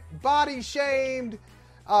pregnant, body shamed,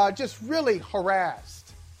 just really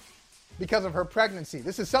harassed because of her pregnancy.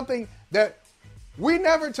 This is something that we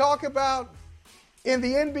never talk about in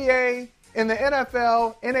the NBA, in the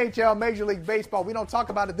NFL, NHL, Major League Baseball. We don't talk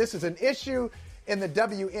about it. This is an issue in the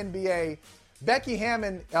WNBA. Becky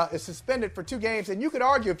Hammon is suspended for 2 games. And you could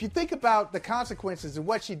argue, if you think about the consequences of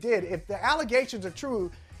what she did, if the allegations are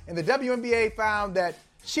true and the WNBA found that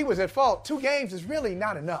she was at fault, 2 games is really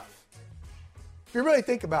not enough. If you really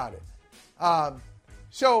think about it.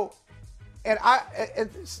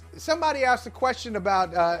 Somebody asked a question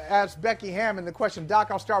about, asked Becky Hammon the question.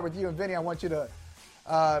 Doc, I'll start with you, and Vinny, I want you to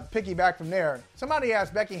piggyback from there. Somebody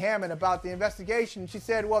asked Becky Hammon about the investigation. She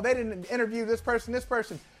said, well, they didn't interview this person.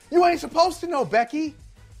 You ain't supposed to know, Becky,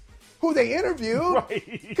 who they interview,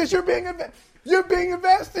 because you're being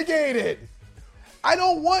investigated. I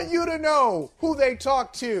don't want you to know who they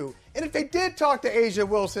talked to. And if they did talk to A'ja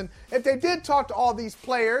Wilson, if they did talk to all these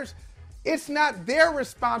players, it's not their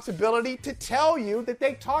responsibility to tell you that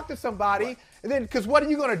they talked to somebody. And then, because what are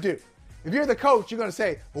you going to do? If you're the coach, you're going to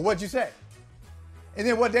say, well, what'd you say? And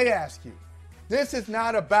then what they ask you. This is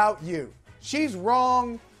not about you. She's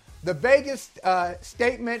wrong. The Vegas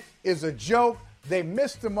statement is a joke. They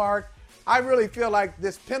missed the mark. I really feel like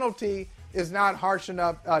this penalty is not harsh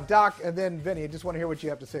enough. Doc, and then Vinny, I just want to hear what you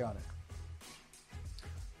have to say on it.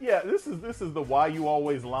 Yeah, this is the why you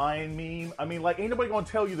always lying meme. I mean, ain't nobody gonna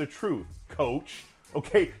tell you the truth, coach.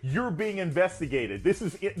 Okay, you're being investigated. This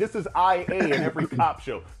is IA in every cop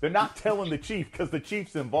show. They're not telling the chief because the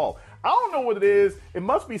chief's involved. I don't know what it is. It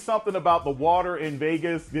must be something about the water in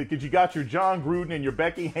Vegas, because you got your John Gruden and your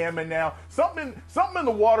Becky Hammon now. Something in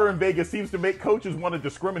the water in Vegas seems to make coaches want to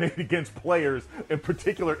discriminate against players and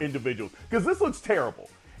particular individuals, because this looks terrible.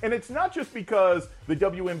 And it's not just because the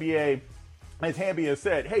WNBA, as Hamby has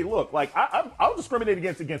said, hey, look, I'll discriminate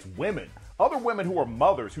against women. Other women who are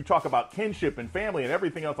mothers, who talk about kinship and family and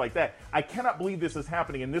everything else like that. I cannot believe this is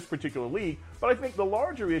happening in this particular league. But I think the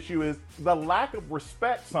larger issue is the lack of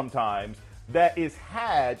respect sometimes that is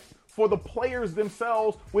had for the players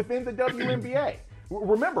themselves within the WNBA.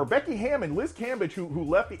 Remember, Becky Hammon, Liz Cambridge, who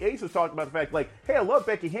left the Aces, talked about the fact, hey, I love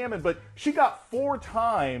Becky Hammon, but she got 4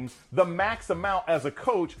 times the max amount as a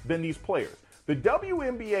coach than these players. The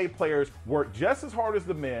WNBA players work just as hard as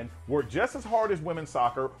the men, work just as hard as women's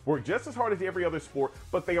soccer, work just as hard as every other sport,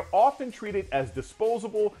 but they are often treated as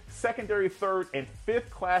disposable, secondary, third, and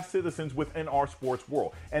fifth-class citizens within our sports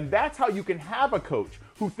world. And that's how you can have a coach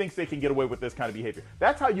who thinks they can get away with this kind of behavior.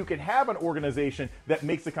 That's how you can have an organization that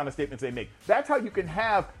makes the kind of statements they make. That's how you can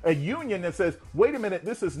have a union that says, wait a minute,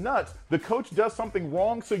 this is nuts. The coach does something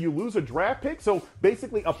wrong, so you lose a draft pick. So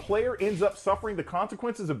basically a player ends up suffering the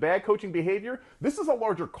consequences of bad coaching behavior. This is a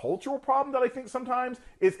larger cultural problem that I think sometimes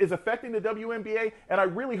is affecting the WNBA. And I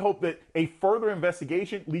really hope that a further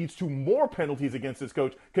investigation leads to more penalties against this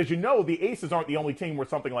coach, because the Aces aren't the only team where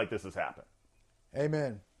something like this has happened.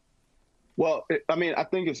 Amen. Well, I mean, I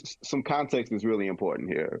think some context is really important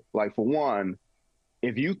here. For one,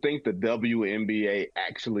 if you think the WNBA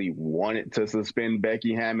actually wanted to suspend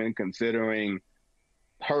Becky Hammon, considering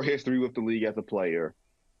her history with the league as a player,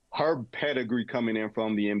 her pedigree coming in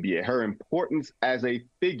from the NBA, her importance as a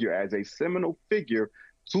figure, as a seminal figure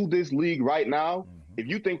to this league right now, if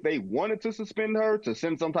you think they wanted to suspend her to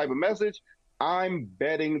send some type of message, I'm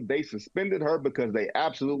betting they suspended her because they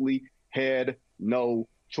absolutely had no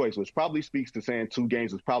choice, which probably speaks to saying 2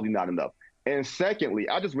 games was probably not enough. And secondly,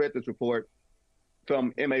 I just read this report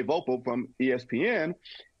from M.A. Vopel from ESPN,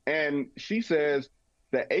 and she says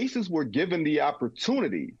the Aces were given the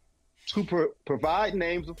opportunity to provide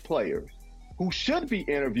names of players who should be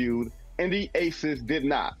interviewed, and the Aces did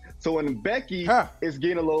not. So when Becky is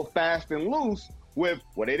getting a little fast and loose with,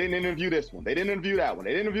 well, they didn't interview this one, they didn't interview that one,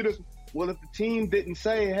 they didn't interview this one, Well, if the team didn't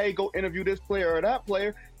say, hey, go interview this player or that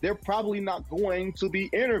player, they're probably not going to be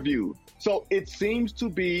interviewed. So it seems to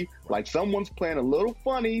be like someone's playing a little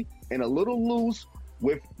funny and a little loose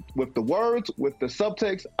with the words, with the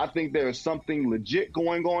subtext. I think there is something legit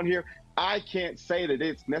going on here. I can't say that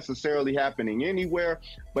it's necessarily happening anywhere,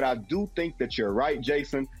 but I do think that you're right,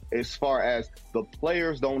 Jason, as far as the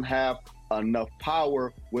players don't have enough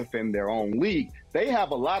power within their own league. They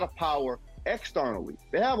have a lot of power externally.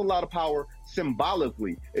 They have a lot of power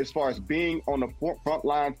symbolically as far as being on the front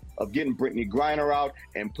lines of getting Brittany Griner out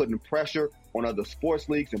and putting pressure on other sports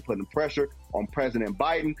leagues and putting pressure on President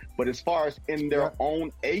Biden. But as far as in their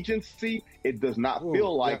own agency, it does not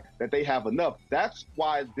feel like that they have enough. That's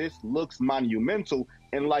why this looks monumental.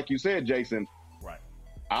 And like you said, Jason,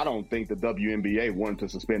 I don't think the WNBA wanted to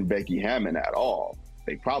suspend Becky Hammon at all.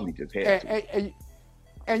 They probably just had to.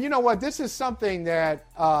 And you know what? This is something that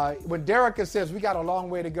when Dearica says we got a long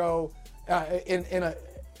way to go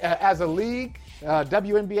as a league,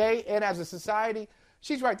 WNBA, and as a society,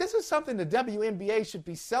 she's right. This is something the WNBA should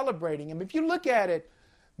be celebrating. And if you look at it,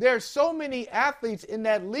 there's so many athletes in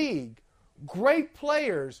that league, great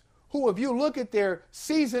players who, if you look at their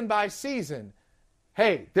season by season,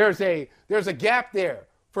 hey, there's a gap there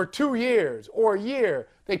for 2 years or a year.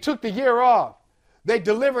 They took the year off. They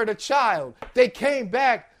delivered a child. They came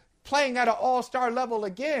back playing at an all-star level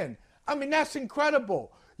again. I mean, that's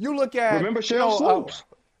incredible. You look at... Remember Cheryl Swoops?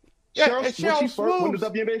 Cheryl Swoops. When the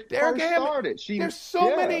WNBA first started.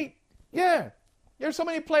 There's so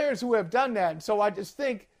many players who have done that. And so I just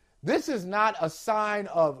think this is not a sign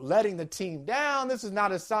of letting the team down. This is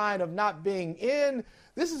not a sign of not being in.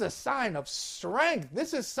 This is a sign of strength.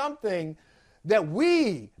 This is something that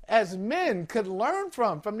we as men could learn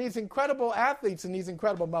from these incredible athletes and these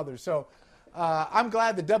incredible mothers. So I'm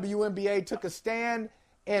glad the WNBA took a stand.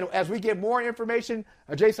 And as we get more information,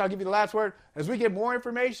 Jason, I'll give you the last word. As we get more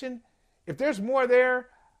information, if there's more there,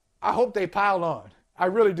 I hope they pile on. I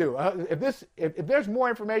really do. If there's more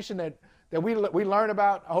information that we learn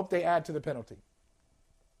about, I hope they add to the penalty.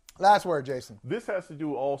 Last word, Jason. This has to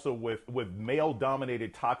do also with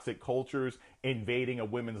male-dominated toxic cultures invading a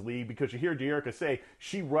women's league, because you hear Dearica say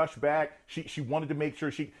she rushed back. She wanted to make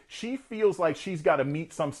sure she feels like she's got to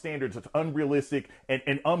meet some standards that's unrealistic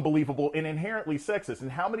and unbelievable and inherently sexist.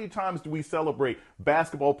 And how many times do we celebrate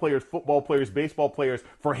basketball players, football players, baseball players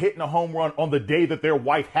for hitting a home run on the day that their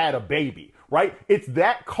wife had a baby? Right? It's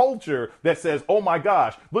that culture that says, oh my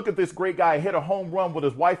gosh, look at this great guy hit a home run while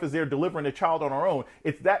his wife is there delivering a child on her own.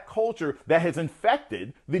 It's that culture that has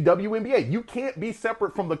infected the WNBA. You can't be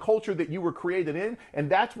separate from the culture that you were created in. And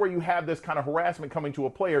that's where you have this kind of harassment coming to a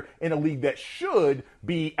player in a league that should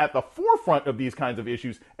be at the forefront of these kinds of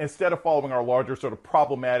issues instead of following our larger sort of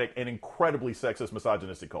problematic and incredibly sexist,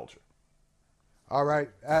 misogynistic culture. All right.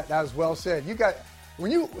 That was well said.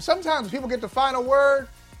 Sometimes people get the final word,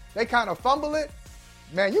 they kind of fumble it.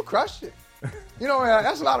 Man, you crushed it. You know,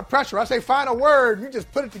 that's a lot of pressure. I say final word, you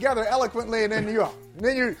just put it together eloquently, and then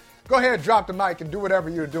you go ahead and drop the mic and do whatever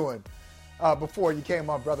you're doing before you came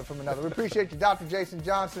on, brother from another. We appreciate you, Dr. Jason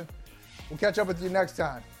Johnson. We'll catch up with you next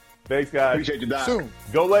time. Thanks, guys. Appreciate you, Doc. Soon.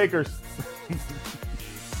 Go Lakers.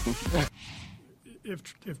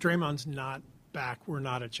 If Draymond's not back, we're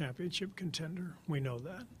not a championship contender. We know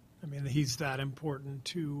that. I mean, he's that important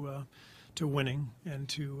to winning and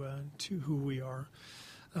to who we are.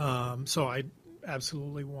 So I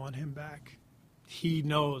absolutely want him back. He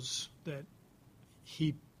knows that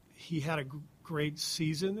he had a great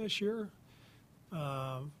season this year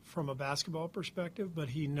from a basketball perspective, but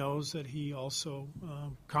he knows that he also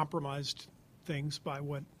compromised things by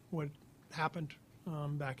what happened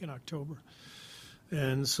back in October.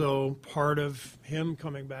 And so part of him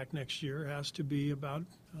coming back next year has to be about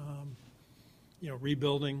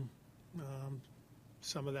rebuilding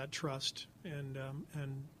some of that trust and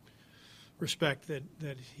respect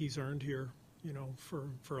that he's earned here,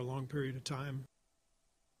 for a long period of time.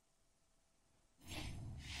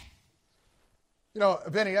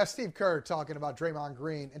 Vinny, that's Steve Kerr talking about Draymond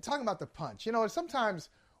Green and talking about the punch. Sometimes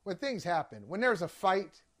when things happen, when there's a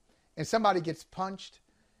fight and somebody gets punched,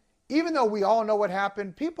 even though we all know what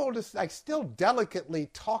happened, people just still delicately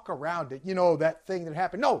talk around it. That thing that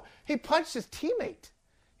happened. No, he punched his teammate.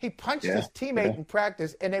 He punched his teammate in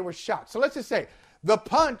practice, and they were shot. So let's just say the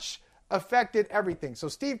punch affected everything. So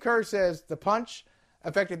Steve Kerr says the punch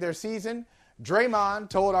affected their season. Draymond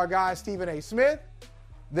told our guy Stephen A. Smith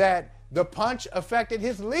that the punch affected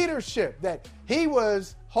his leadership, that he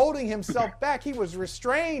was holding himself back. He was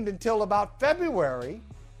restrained until about February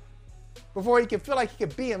before he could feel like he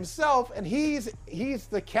could be himself. And he's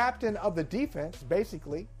the captain of the defense,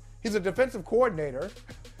 basically. He's a defensive coordinator.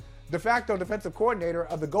 de facto defensive coordinator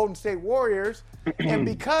of the Golden State Warriors. And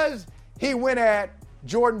because he went at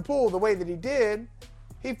Jordan Poole the way that he did,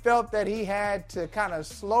 he felt that he had to kind of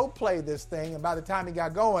slow play this thing. And by the time he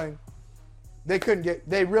got going,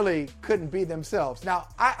 they really couldn't be themselves. Now,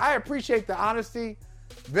 I appreciate the honesty,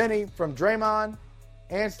 Vinny, from Draymond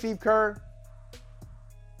and Steve Kerr.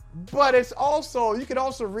 But it's also, you can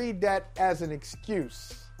also read that as an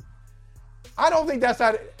excuse. I don't think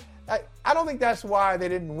that's why they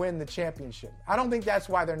didn't win the championship. I don't think that's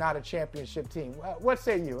why they're not a championship team. What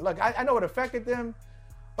say you? Look, I know it affected them,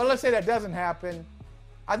 but let's say that doesn't happen.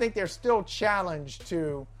 I think they're still challenged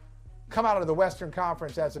to come out of the Western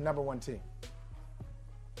Conference as the number one team.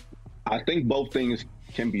 I think both things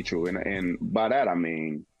can be true. And by that, I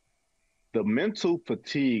mean the mental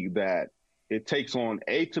fatigue that it takes on,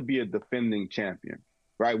 to be a defending champion,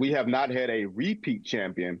 right? We have not had a repeat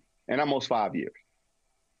champion in almost 5 years.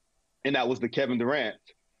 And that was the Kevin Durant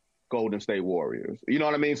Golden State Warriors. You know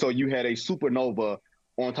what I mean? So you had a supernova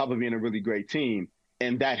on top of being a really great team,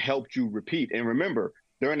 and that helped you repeat. And remember,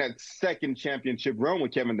 during that second championship run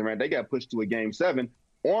with Kevin Durant, they got pushed to a Game 7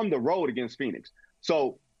 on the road against Phoenix.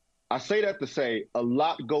 So I say that to say a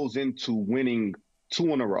lot goes into winning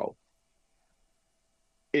 2 in a row.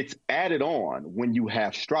 It's added on when you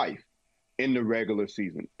have strife in the regular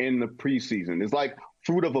season, in the preseason. It's like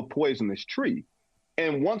fruit of a poisonous tree.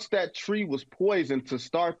 And once that tree was poisoned to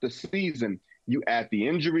start the season, you add the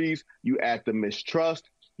injuries, you add the mistrust,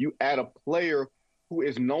 you add a player who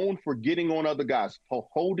is known for getting on other guys, for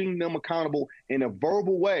holding them accountable in a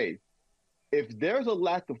verbal way. If there's a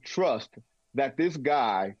lack of trust that this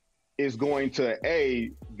guy is going to,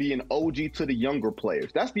 be an OG to the younger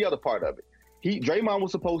players, that's the other part of it. Draymond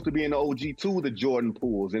was supposed to be an OG to the Jordan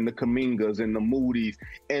Pooles and the Kumingas and the Moody's,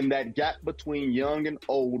 and that gap between young and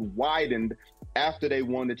old widened after they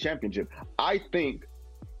won the championship. I think,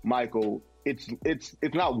 Michael, it's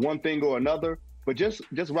not one thing or another, but just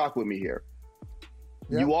rock with me here.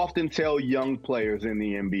 Yeah. You often tell young players in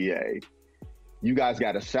the NBA, you guys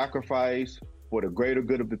got to sacrifice for the greater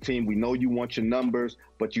good of the team. We know you want your numbers,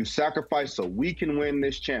 but you sacrifice so we can win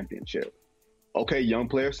this championship. Okay, young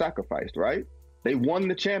players sacrificed, right? They won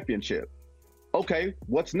the championship. Okay,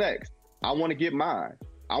 what's next? I want to get mine.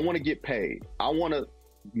 I want to get paid. I want to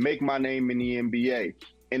make my name in the NBA.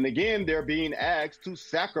 And again, they're being asked to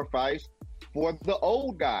sacrifice for the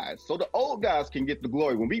old guys, so the old guys can get the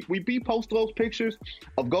glory. When we post those pictures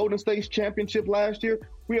of Golden State's championship last year,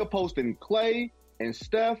 we are posting Clay and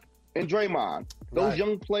Steph and Draymond. Those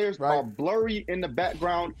young players are blurry in the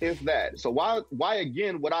background, if that. So why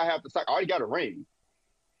again would I have to say, I already got a ring?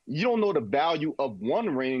 You don't know the value of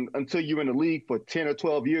one ring until you're in the league for 10 or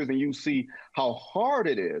 12 years and you see how hard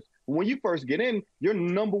it is. When you first get in, your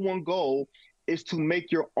number one goal is to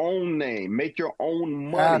make your own name, make your own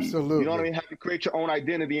money. Absolutely. You know what I mean? Have to create your own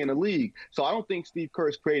identity in the league. So I don't think Steve Kerr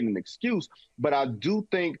is creating an excuse, but I do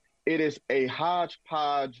think it is a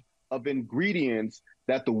hodgepodge of ingredients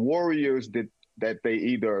that the Warriors that they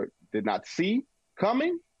either did not see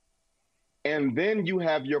coming, and then you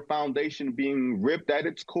have your foundation being ripped at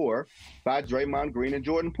its core by Draymond Green and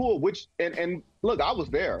Jordan Poole, which, and look, I was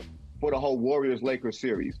there for the whole Warriors-Lakers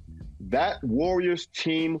series. That Warriors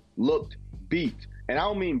team looked beat. And I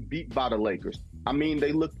don't mean beat by the Lakers. I mean,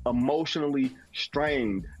 they looked emotionally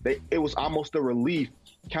strained. It was almost a relief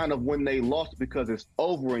kind of when they lost because it's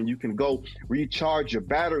over and you can go recharge your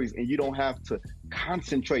batteries and you don't have to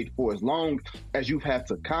concentrate for as long as you've had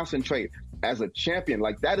to concentrate as a champion.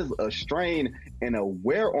 Like, that is a strain and a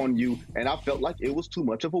wear on you. And I felt like it was too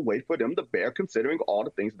much of a weight for them to bear considering all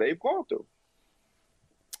the things they've gone through.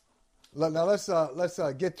 Now let's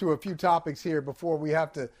get through a few topics here before we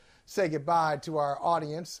have to say goodbye to our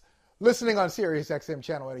audience listening on Sirius XM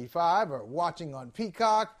Channel 85 or watching on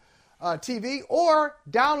Peacock TV, or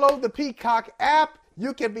download the Peacock app.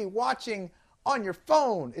 You can be watching on your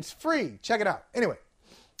phone. It's free. Check it out. Anyway,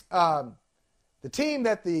 the team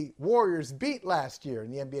that the Warriors beat last year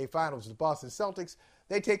in the NBA Finals, the Boston Celtics,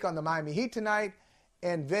 they take on the Miami Heat tonight.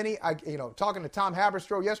 And Vinny, talking to Tom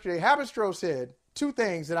Haberstroh yesterday, Haberstroh said two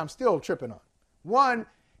things that I'm still tripping on. One,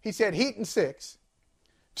 he said Heat in 6.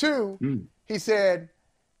 Two, he said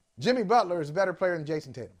Jimmy Butler is a better player than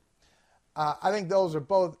Jayson Tatum. I think those are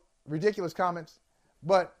both ridiculous comments.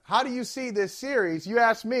 But how do you see this series? You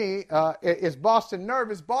asked me, is Boston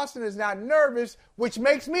nervous? Boston is not nervous, which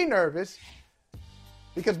makes me nervous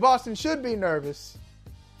because Boston should be nervous,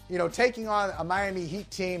 taking on a Miami Heat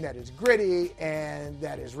team that is gritty and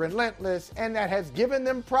that is relentless and that has given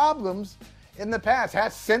them problems in the past,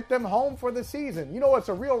 has sent them home for the season. It's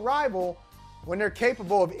a real rival when they're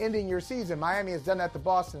capable of ending your season. Miami has done that to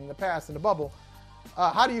Boston in the past in the bubble.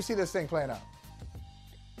 How do you see this thing playing out?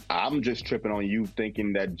 I'm just tripping on you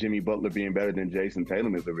thinking that Jimmy Butler being better than Jayson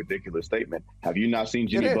Tatum is a ridiculous statement. Have you not seen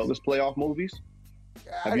Jimmy Butler's playoff movies?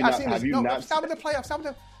 Stop with the playoffs.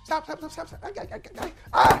 Stop.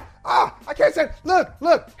 I can't say.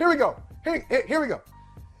 Look. Here we go. Here we go.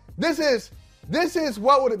 This is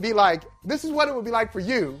what would it be like. This is what it would be like for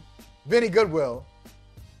you, Vinny Goodwill,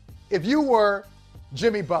 if you were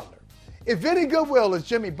Jimmy Butler. If Vinny Goodwill is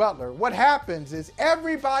Jimmy Butler, what happens is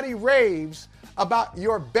everybody raves about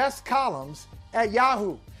your best columns at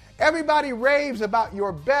Yahoo. Everybody raves about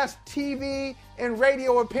your best TV and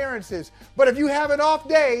radio appearances. But if you have an off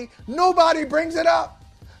day, nobody brings it up.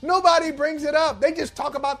 Nobody brings it up. They just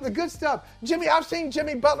talk about the good stuff. I've seen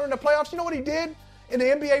Jimmy Butler in the playoffs. You know what he did in the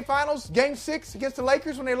NBA Finals, Game 6 against the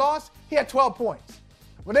Lakers when they lost? He had 12 points.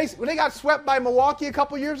 When they got swept by Milwaukee a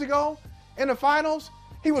couple years ago in the finals,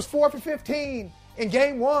 he was 4 for 15 in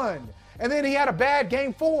Game 1. And then he had a bad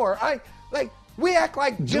Game 4. We act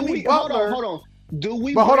like Jimmy Butler. Hold on. Do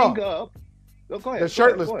we bring up? Oh, go ahead. The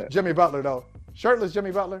shirtless Jimmy Butler, though. Shirtless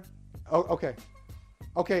Jimmy Butler? Oh, okay.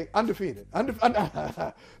 Okay, undefeated.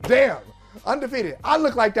 Damn, undefeated. I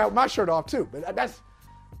look like that with my shirt off, too. But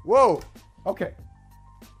whoa. Okay.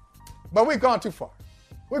 But we've gone too far.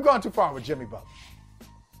 We've gone too far with Jimmy Butler.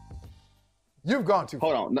 You've gone too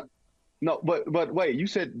far. Hold on. No, but wait, you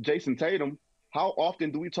said Jayson Tatum. How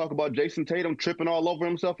often do we talk about Jayson Tatum tripping all over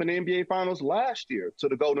himself in the NBA Finals last year to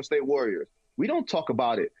the Golden State Warriors? We don't talk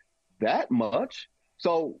about it that much.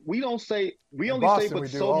 So we only say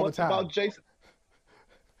so much about Jayson.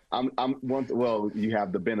 Well, you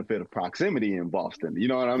have the benefit of proximity in Boston. You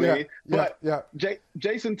know what I mean?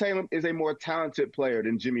 Jayson Tatum is a more talented player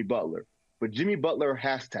than Jimmy Butler. But Jimmy Butler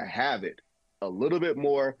has to have it a little bit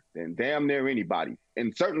more than damn near anybody.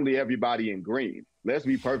 And certainly everybody in green. Let's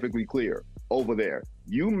be perfectly clear over there.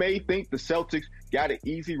 You may think the Celtics got an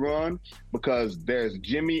easy run because there's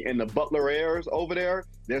Jimmy and the Butler heirs over there.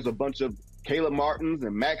 There's a bunch of Caleb Martins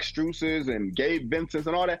and Max Struses and Gabe Vincents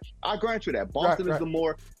and all that. I grant you that. Boston is the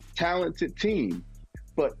more talented team.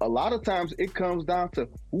 But a lot of times it comes down to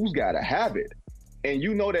who's got to have it. And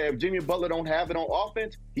you know that if Jimmy Butler don't have it on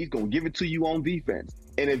offense, he's going to give it to you on defense.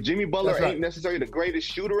 And if Jimmy Butler ain't necessarily the greatest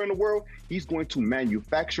shooter in the world, he's going to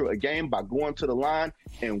manufacture a game by going to the line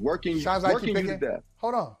and working you to death.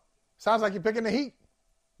 Hold on. Sounds like you're picking the Heat.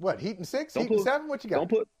 What, Heat and 6? Heat and 7? What you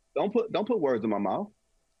got? Don't put words in my mouth.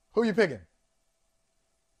 Who you picking?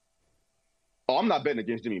 Oh, I'm not betting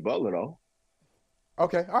against Jimmy Butler, though.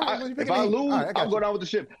 Okay. All right. If I lose, I'll go down with the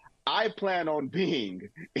ship. I plan on being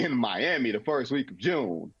in Miami the first week of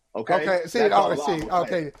June. Okay.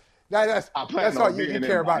 Okay. That's all you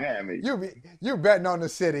care about. You betting on the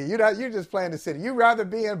city. You're just playing the city. You rather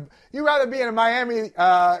be in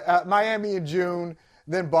Miami in June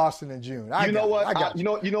than Boston in June. You know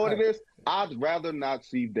what it is? I'd rather not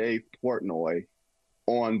see Dave Portnoy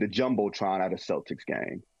on the jumbotron at a Celtics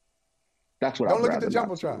game. That's what. Don't look at the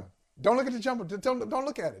jumbotron. Don't look at the jumbotron. Don't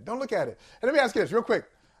look at it. Don't look at it. And let me ask you this real quick.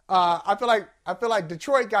 I feel like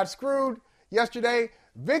Detroit got screwed yesterday.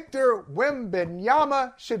 Victor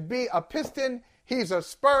Wembanyama should be a Piston. He's a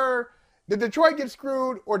Spur. Did Detroit get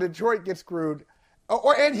screwed or Detroit get screwed?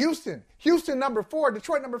 And Houston. Houston number 4,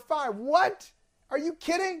 Detroit number 5. What? Are you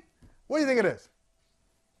kidding? What do you think it is?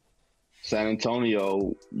 San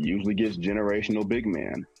Antonio usually gets generational big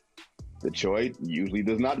man. Detroit usually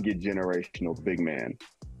does not get generational big man.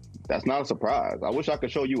 That's not a surprise. I wish I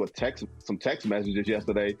could show you some text messages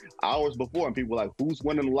yesterday, hours before, and people were like, who's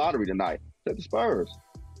winning the lottery tonight? I said the Spurs.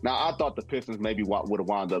 Now, I thought the Pistons maybe would have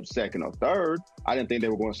wound up second or third. I didn't think they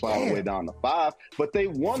were going to slide all the way down to 5, but they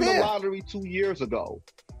won the lottery 2 years ago.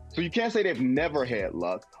 So you can't say they've never had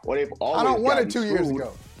luck or they've always gotten screwed. I don't want it 2 years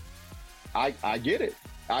ago. I get it.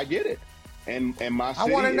 I get it. And my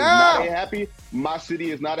city is not a happy. My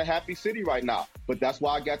city is not a happy city right now. But that's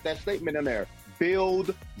why I got that statement in there.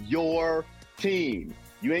 Build your team.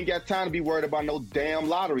 You ain't got time to be worried about no damn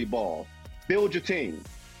lottery ball. Build your team.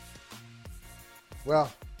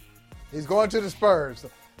 Well, he's going to the Spurs.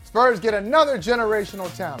 Spurs get another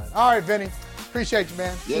generational talent. All right, Vinny. Appreciate you,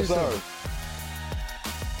 man. Yes, sir.